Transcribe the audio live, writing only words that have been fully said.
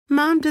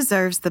Mom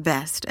deserves the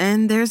best,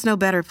 and there's no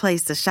better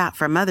place to shop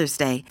for Mother's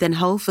Day than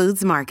Whole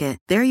Foods Market.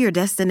 They're your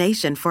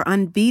destination for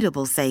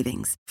unbeatable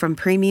savings, from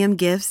premium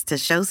gifts to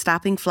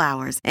show-stopping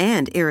flowers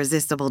and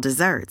irresistible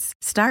desserts.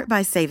 Start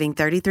by saving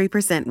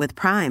 33% with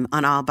Prime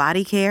on all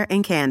body care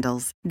and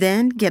candles.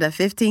 Then get a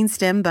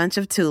 15-stem bunch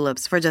of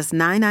tulips for just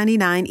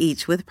 $9.99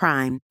 each with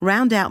Prime.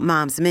 Round out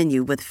Mom's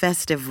menu with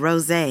festive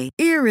rosé,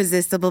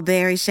 irresistible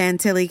berry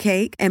chantilly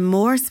cake, and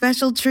more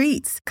special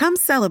treats. Come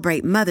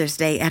celebrate Mother's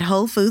Day at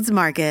Whole Foods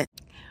Market.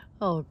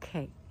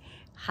 Okay.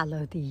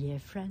 Hello, dear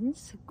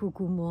friends. Good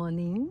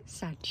morning.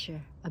 Such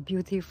a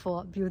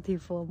beautiful,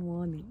 beautiful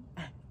morning.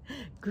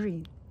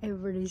 Green,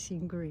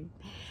 everything green.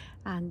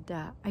 And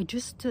I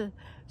just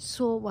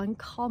saw one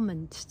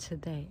comment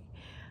today.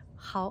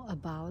 How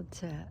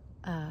about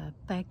a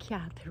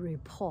backyard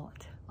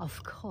report?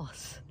 Of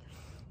course.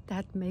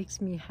 That makes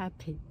me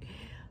happy.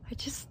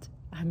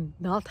 I'm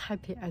not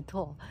happy at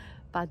all.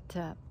 But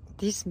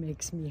this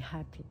makes me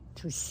happy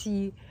to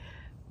see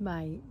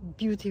my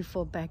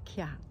beautiful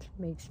backyard.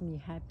 Makes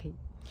me happy.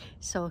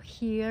 So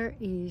here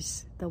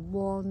is the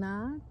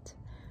walnut.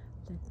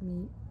 Let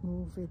me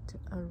move it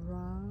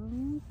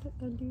around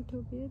a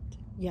little bit.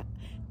 Yeah,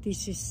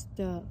 this is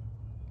the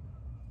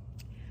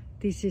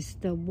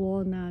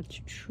walnut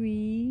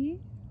tree.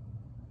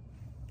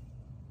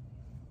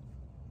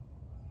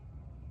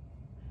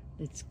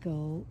 Let's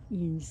go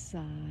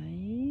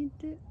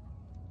inside.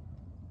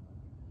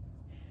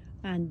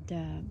 And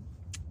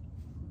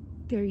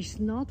there is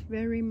not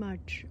very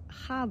much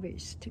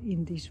harvest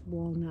in this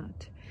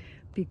walnut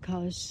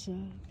because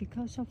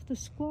of the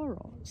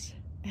squirrels.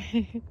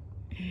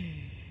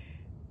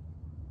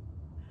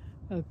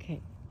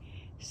 Okay,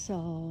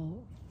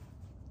 so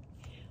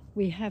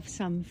we have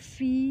some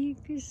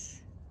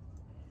figs,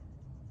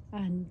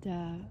 and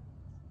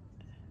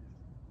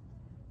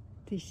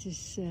this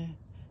is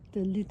the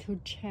little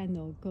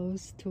channel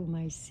goes to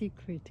my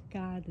secret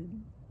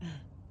garden.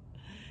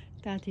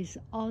 That is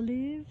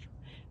olive,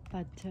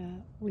 but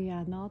we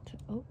are not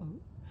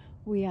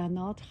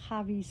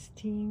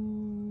harvesting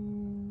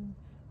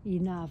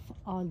enough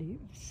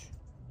olives.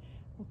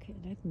 Okay,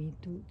 let me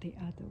do the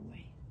other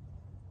way.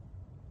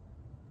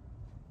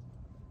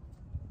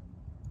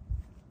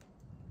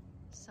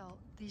 So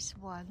this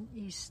one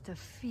is the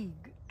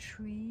fig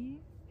tree,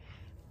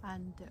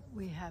 and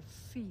we have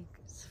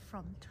figs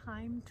from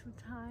time to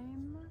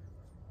time.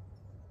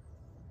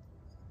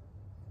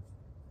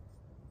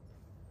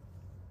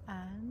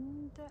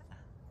 And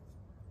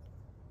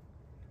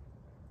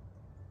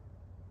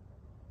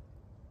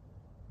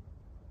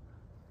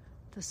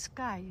the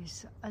sky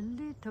is a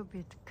little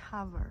bit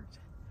covered.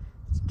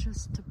 It's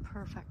just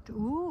perfect.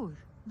 Ooh,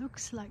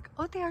 looks like,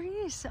 oh, there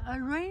is a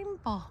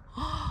rainbow.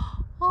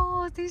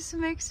 Oh, this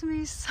makes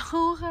me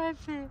so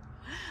happy.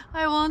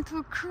 I want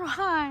to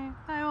cry.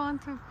 I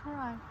want to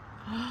cry.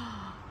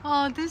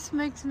 Oh, this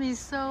makes me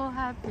so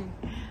happy.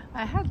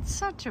 I had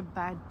such a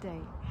bad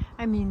day.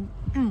 I mean,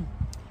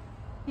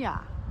 yeah,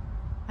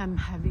 I'm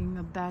having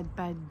a bad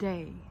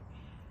day.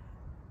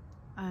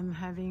 I'm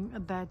having a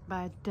bad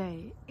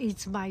day.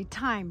 It's my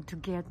time to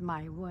get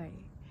my way.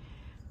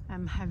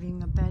 I'm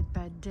having a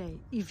bad day.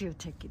 If you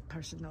take it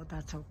personal,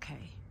 that's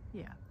okay.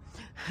 Yeah.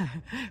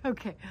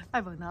 Okay, I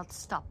will not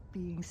stop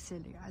being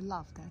silly. I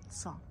love that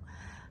song.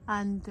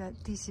 And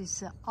this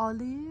is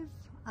olive,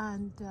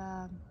 and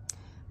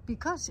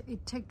because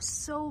it takes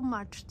so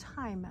much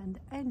time and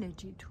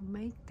energy to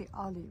make the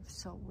olive,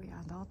 so we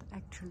are not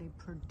actually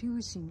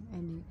producing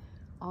any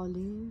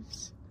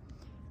olives.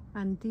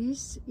 And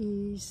this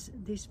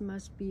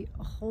must be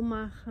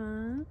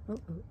Omaha.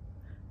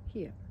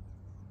 Here.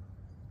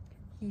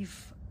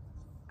 If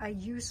I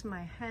use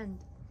my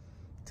hand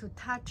to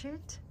touch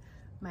it,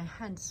 my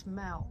hand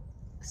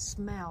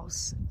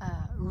smells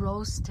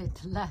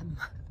roasted lamb.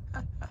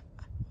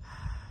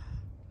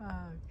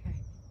 Okay.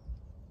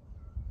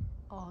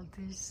 Oh,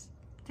 this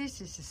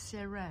is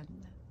Seren.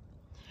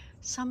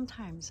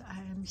 Sometimes I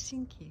am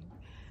thinking,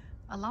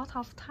 a lot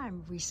of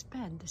time we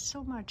spend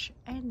so much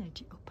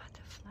energy. Oh,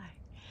 butterfly.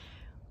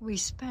 We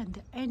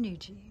spend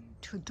energy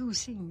to do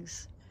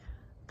things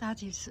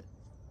that is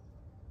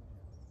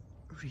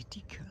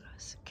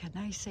ridiculous. Can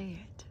I say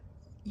it?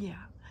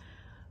 Yeah.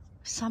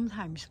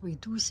 Sometimes we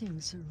do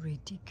things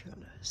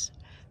ridiculous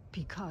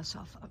because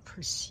of a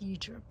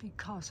procedure,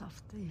 because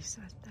of this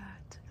and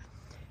that.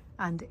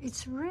 And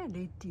it's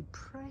really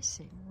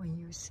depressing when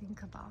you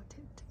think about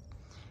it.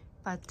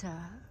 But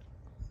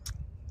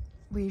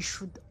we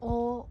should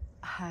all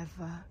have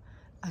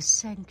a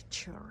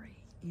sanctuary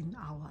in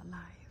our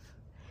life.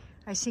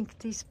 I think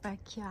this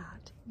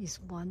backyard is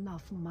one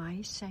of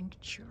my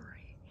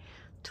sanctuary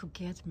to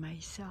get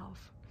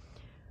myself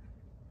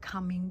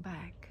coming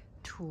back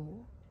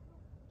to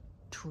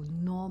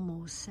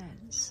normal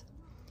sense,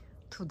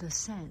 to the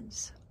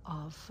sense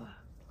of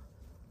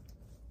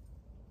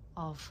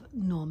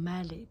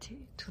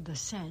normality, to the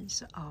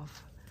sense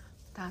of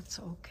that's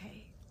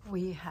okay.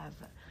 We have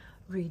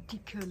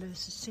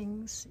ridiculous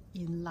things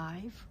in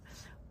life.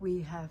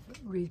 We have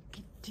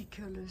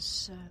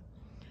ridiculous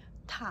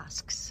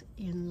tasks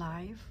in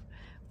life.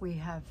 we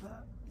have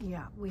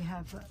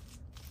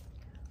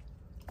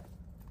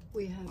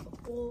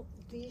all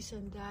these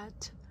and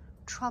that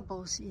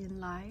troubles in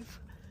life,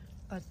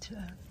 but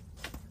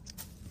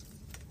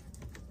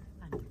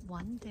and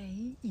one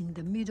day in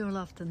the middle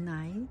of the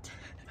night,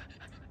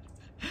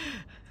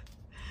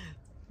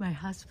 my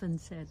husband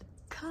said,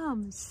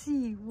 "Come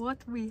see what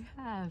we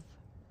have."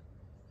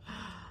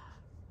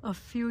 A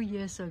few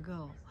years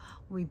ago,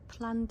 we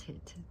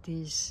planted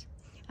this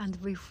and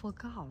we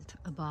forgot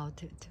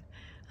about it,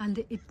 and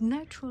it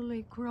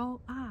naturally grew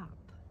up.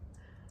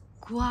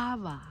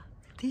 Guava.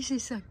 This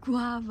is a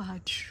guava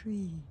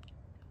tree.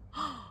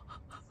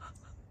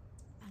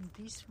 And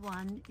this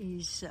one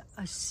is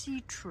a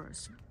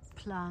citrus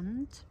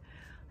plant.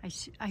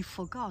 I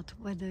forgot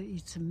whether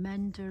it's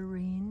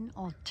mandarin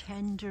or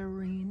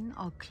tangerine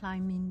or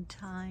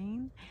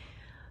clementine,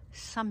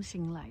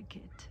 something like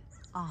it.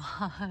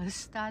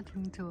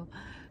 Starting to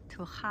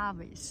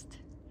harvest.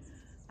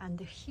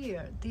 And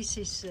here, this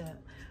is,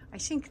 I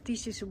think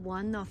this is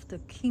one of the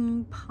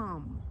king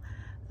palm,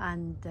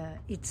 and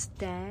it's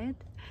dead.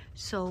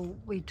 So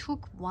we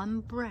took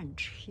one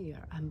branch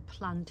here and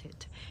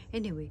planted.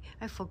 Anyway,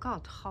 I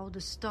forgot how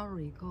the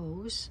story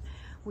goes.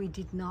 We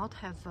did not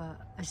have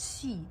a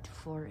seed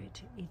for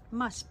it. It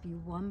must be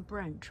one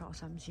branch or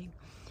something.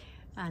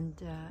 And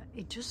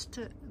it just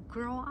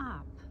grew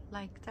up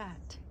like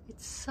that.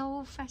 It's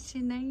so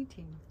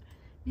fascinating,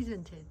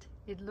 isn't it?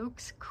 It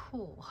looks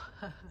cool.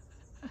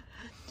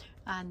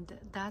 And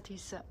that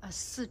is a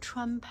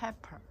Sichuan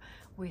pepper.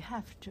 We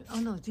have to, oh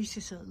no, this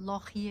is a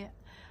laurier.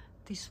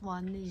 This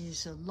one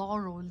is a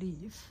laurel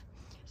leaf.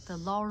 The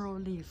laurel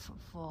leaf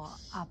for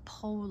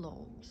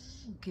Apollo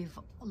give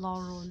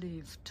laurel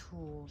leaf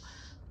to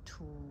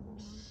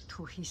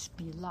his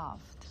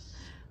beloved.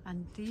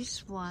 And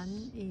this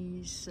one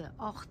is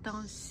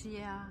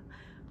hortensia,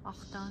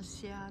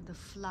 the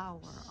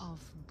flower of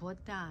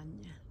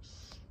Bretagne.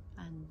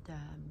 And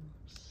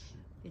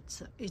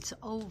it's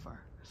over.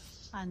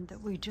 And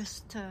we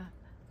just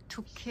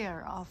took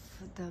care of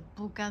the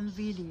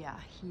bougainvillea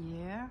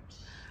here.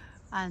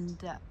 And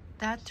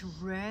that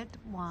red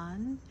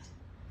one,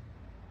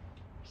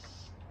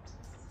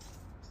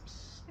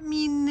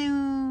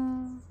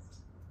 Minou,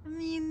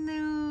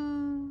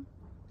 Minou,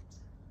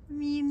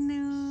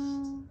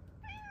 Minou,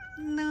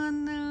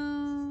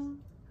 Nunu,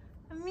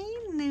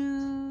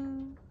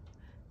 Minou,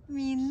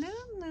 Minou,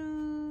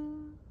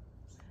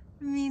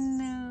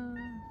 Minou.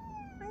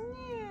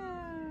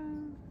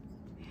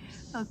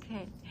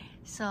 Okay,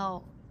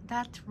 so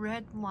that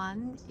red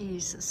one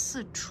is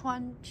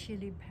Sichuan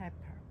chili pepper.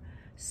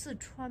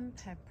 Sichuan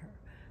pepper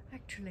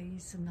actually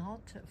is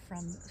not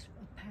from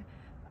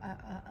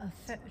a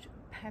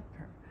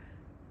pepper,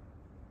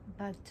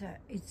 but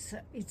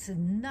it's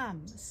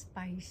numb,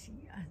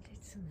 spicy, and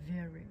it's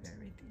very,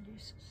 very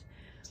delicious.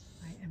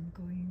 I am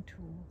going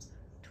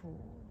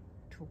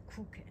to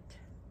cook it,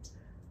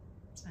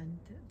 and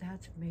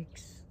that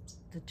makes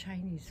the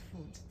Chinese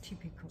food,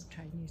 typical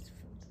Chinese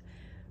food.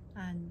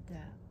 And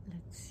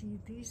let's see,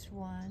 this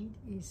one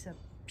is a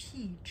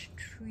peach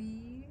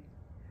tree.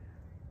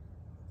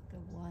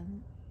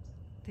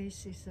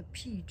 This is a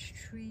peach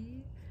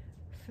tree,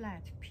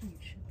 flat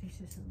peach. This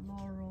is a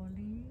laurel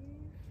leaf.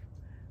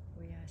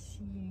 We are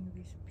seeing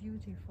this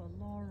beautiful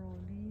laurel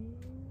leaf.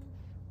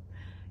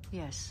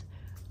 Yes,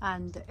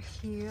 and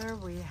here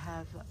we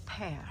have a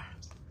pear,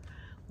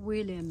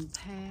 William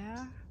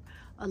pear,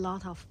 a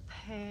lot of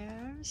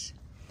pears.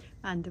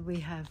 And we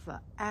have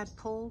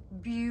apple,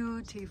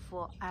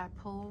 beautiful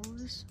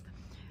apples.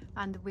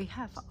 And we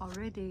have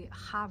already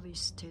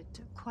harvested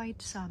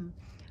quite some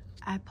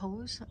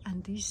apples,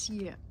 and this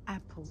year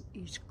apple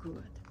is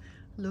good.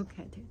 Look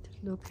at it,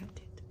 look at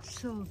it,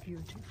 so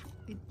beautiful.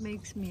 It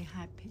makes me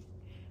happy,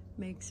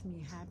 makes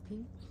me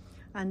happy.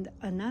 And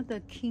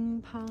another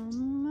king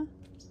palm,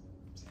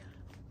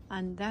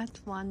 and that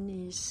one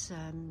is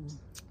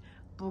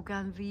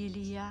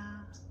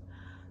bougainvillea,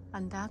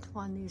 and that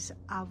one is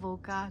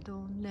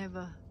avocado,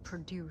 never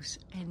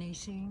produced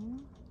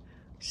anything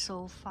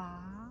so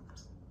far.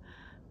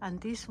 And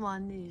this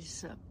one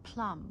is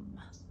plum.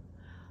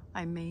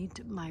 I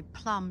made my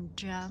plum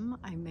jam,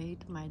 I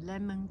made my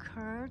lemon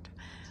curd,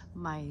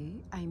 I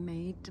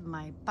made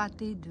my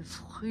pâté de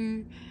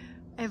fruits,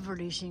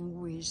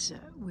 everything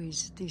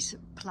with this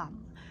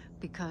plum,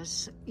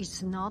 because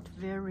it's not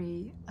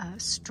very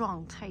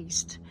strong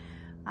taste,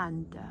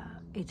 and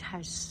it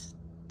has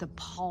the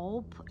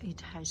pulp,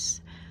 it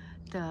has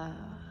the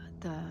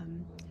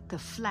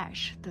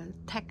flesh, the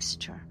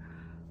texture,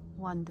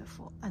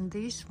 wonderful. And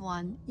this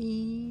one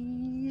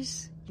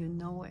is, you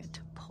know it,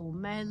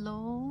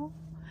 pomelo,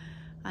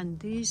 and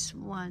this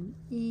one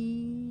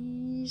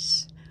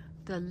is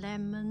the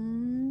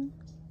lemon,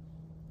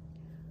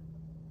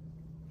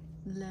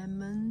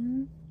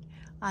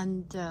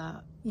 and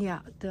yeah,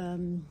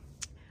 the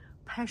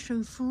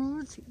passion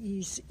fruit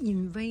is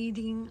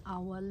invading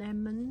our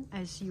lemon,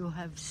 as you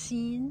have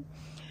seen.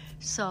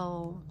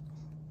 So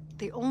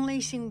the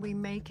only thing we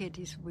make it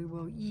is we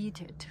will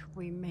eat it.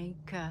 We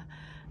make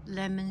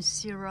lemon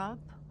syrup,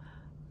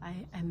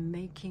 I am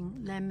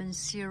making lemon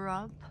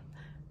syrup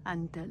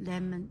and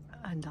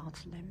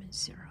not lemon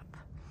syrup,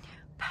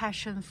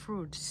 passion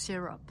fruit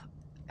syrup.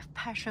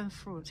 Passion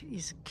fruit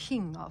is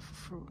king of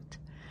fruit,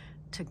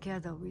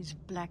 together with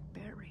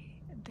blackberry.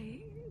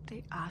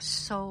 They are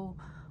so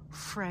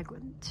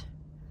fragrant.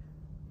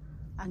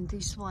 And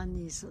this one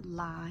is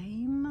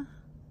lime,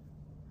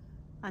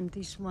 and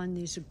this one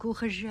is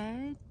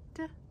courgette.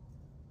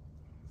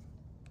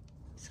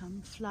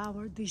 Some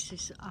flour. This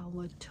is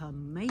our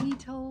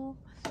tomato,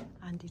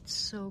 and it's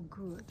so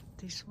good.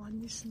 This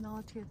one is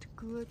not yet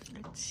good.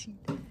 Let's see.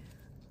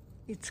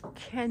 It's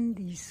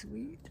candy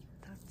sweet.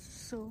 That's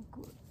so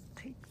good.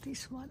 Take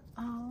this one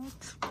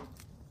out.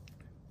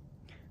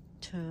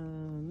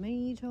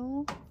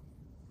 Tomato.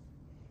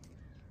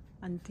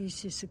 And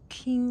this is a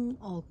king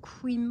or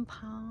queen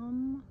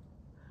palm.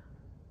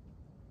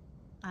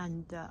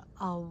 And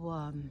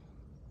our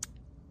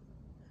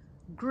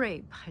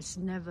grape has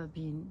never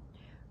been,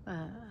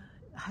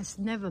 has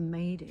never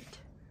made it.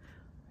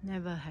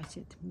 Never has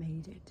it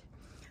made it.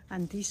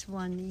 And this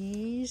one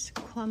is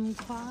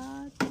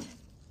kumquat,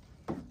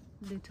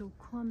 little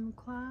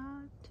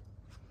kumquat.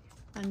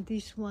 And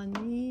this one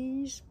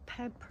is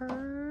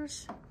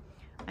peppers.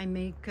 I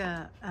make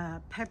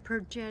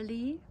pepper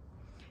jelly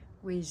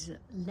with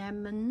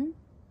lemon,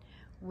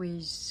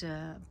 with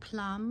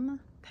plum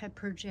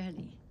pepper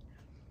jelly.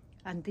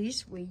 And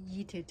this, we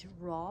eat it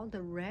raw.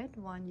 The red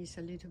one is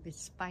a little bit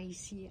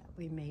spicy.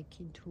 We make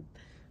into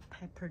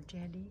pepper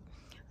jelly.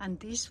 And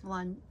this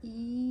one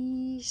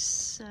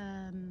is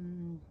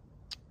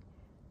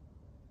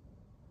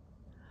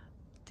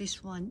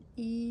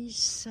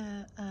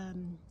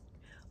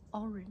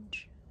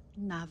orange,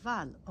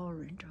 Naval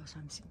orange or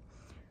something.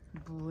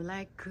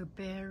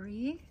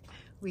 Blackberry.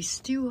 We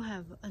still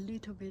have a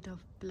little bit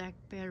of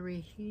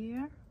blackberry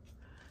here.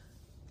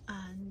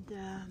 And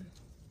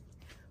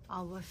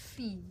our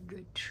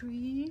fig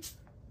tree.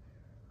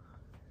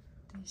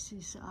 This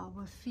is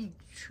our fig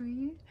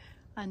tree.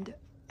 And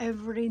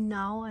every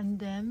now and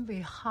then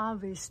we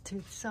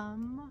harvested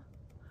some.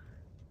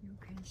 You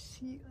can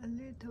see a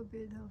little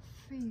bit of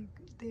fig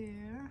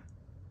there.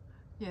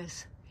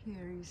 Yes,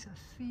 here is a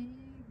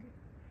fig.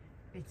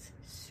 It's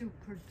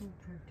super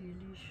duper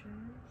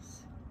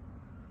delicious.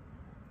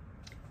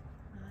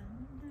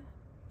 And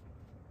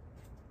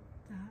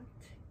that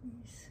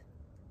is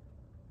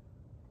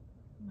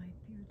my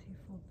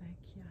beautiful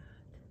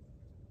backyard.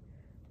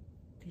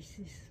 This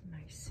is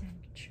my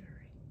sanctuary.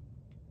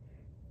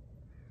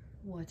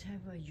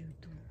 Whatever you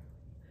do,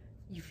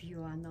 if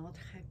you are not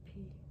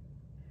happy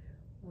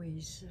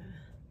with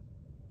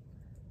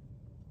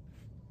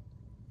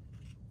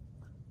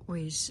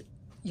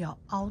your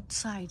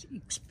outside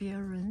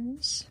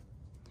experience,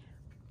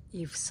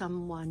 if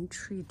someone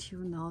treats you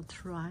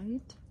not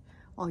right,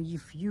 or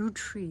if you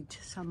treat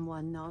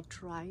someone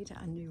not right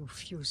and you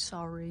feel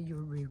sorry,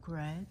 you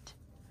regret,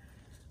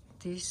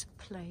 this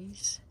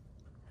place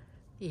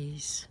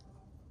is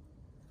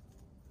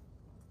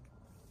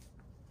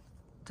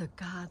the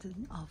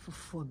garden of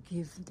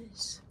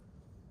forgiveness.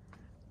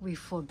 We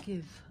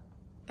forgive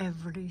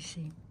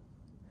everything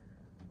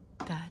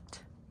that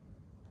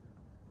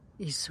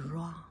is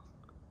wrong,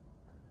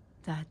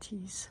 that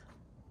is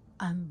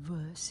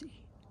unworthy,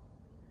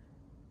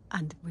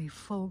 and we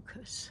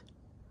focus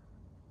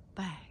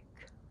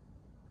back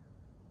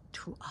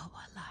to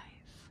our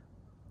life.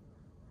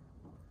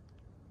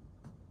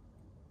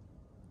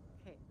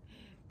 Okay.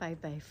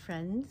 Bye-bye,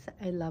 friends.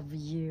 I love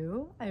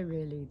you. I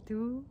really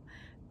do.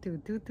 Do.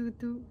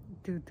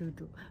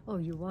 Oh,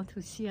 you want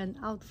to see an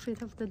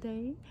outfit of the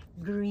day?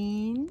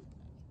 Green.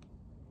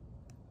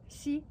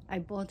 See, I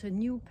bought a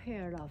new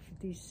pair of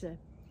this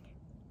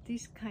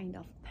kind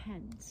of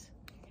pants,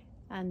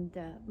 and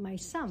my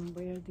son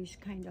wear this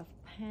kind of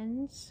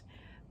pants.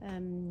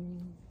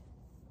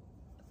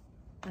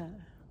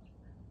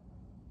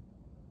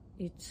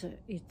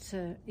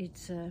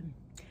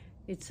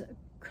 It's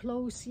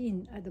close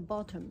in at the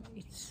bottom.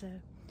 It's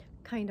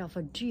kind of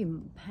a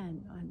gym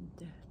pant,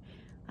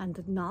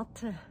 and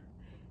not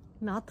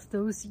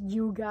those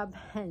yoga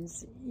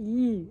pants.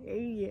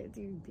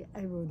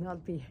 I will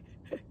not be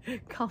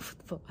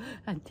comfortable.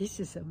 And this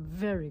is a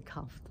very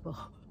comfortable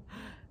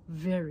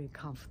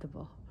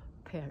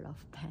pair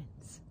of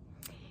pants.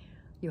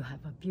 You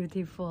have a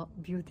beautiful,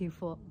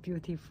 beautiful,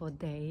 beautiful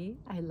day.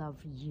 I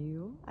love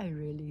you. I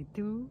really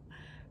do.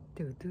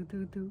 Do.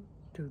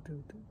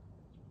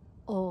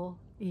 All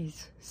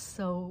is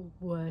so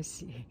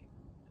worthy.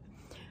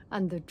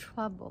 And the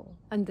trouble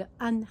and the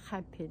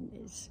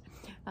unhappiness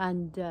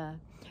and the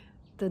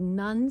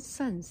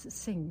nonsense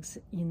things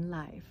in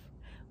life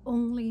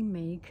only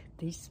make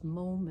this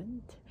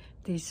moment,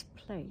 this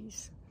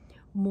place,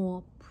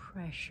 more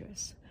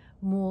precious,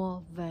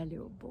 more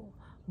valuable,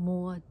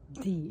 more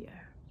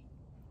dear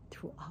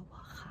to our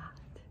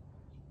heart,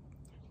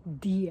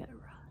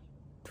 dearer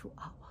to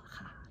our